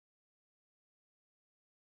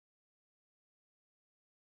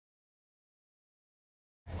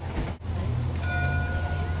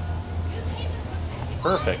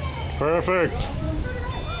Perfect. Perfect.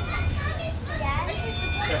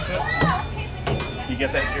 You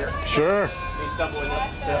get that here? Sure. He's stumbling up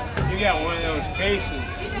the step. You got one of those cases.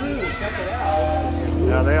 Check it out.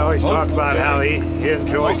 Now they always talk about how he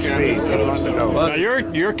enjoyed speed. Now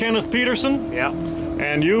you're Kenneth Peterson? Yeah.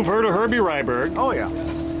 And you've heard of Herbie Ryberg. Oh yeah.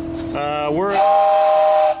 We're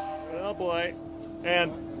oh boy.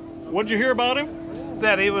 And what'd you hear about him?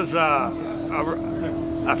 That he was a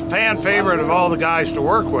fan favorite of all the guys to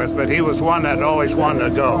work with, but he was one that always wanted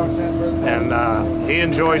to go, and he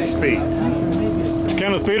enjoyed speed.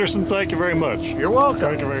 Kenneth Peterson, thank you very much. You're welcome.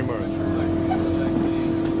 Thank you very much.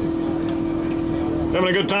 Having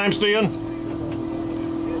a good time, Stian?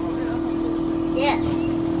 Yes.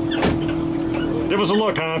 Give us a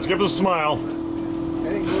look, Hans. Give us a smile.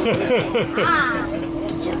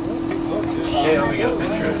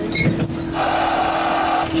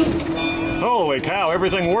 Holy cow,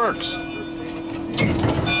 everything works.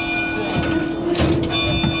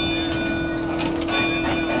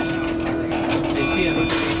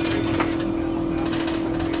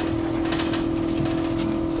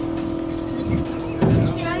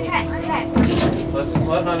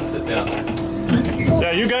 Let Hans sit down there.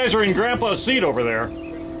 Yeah, you guys are in Grandpa's seat over there.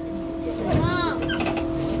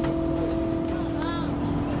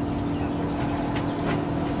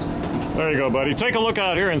 There you go, buddy. Take a look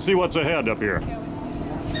out here and see what's ahead up here.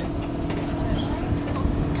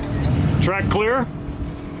 Track clear?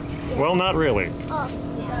 Well, not really.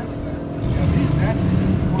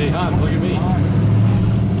 Hey, Hans, look at me.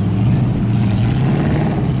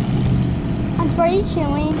 I'm pretty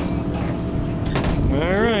chewy.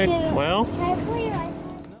 All right. Well,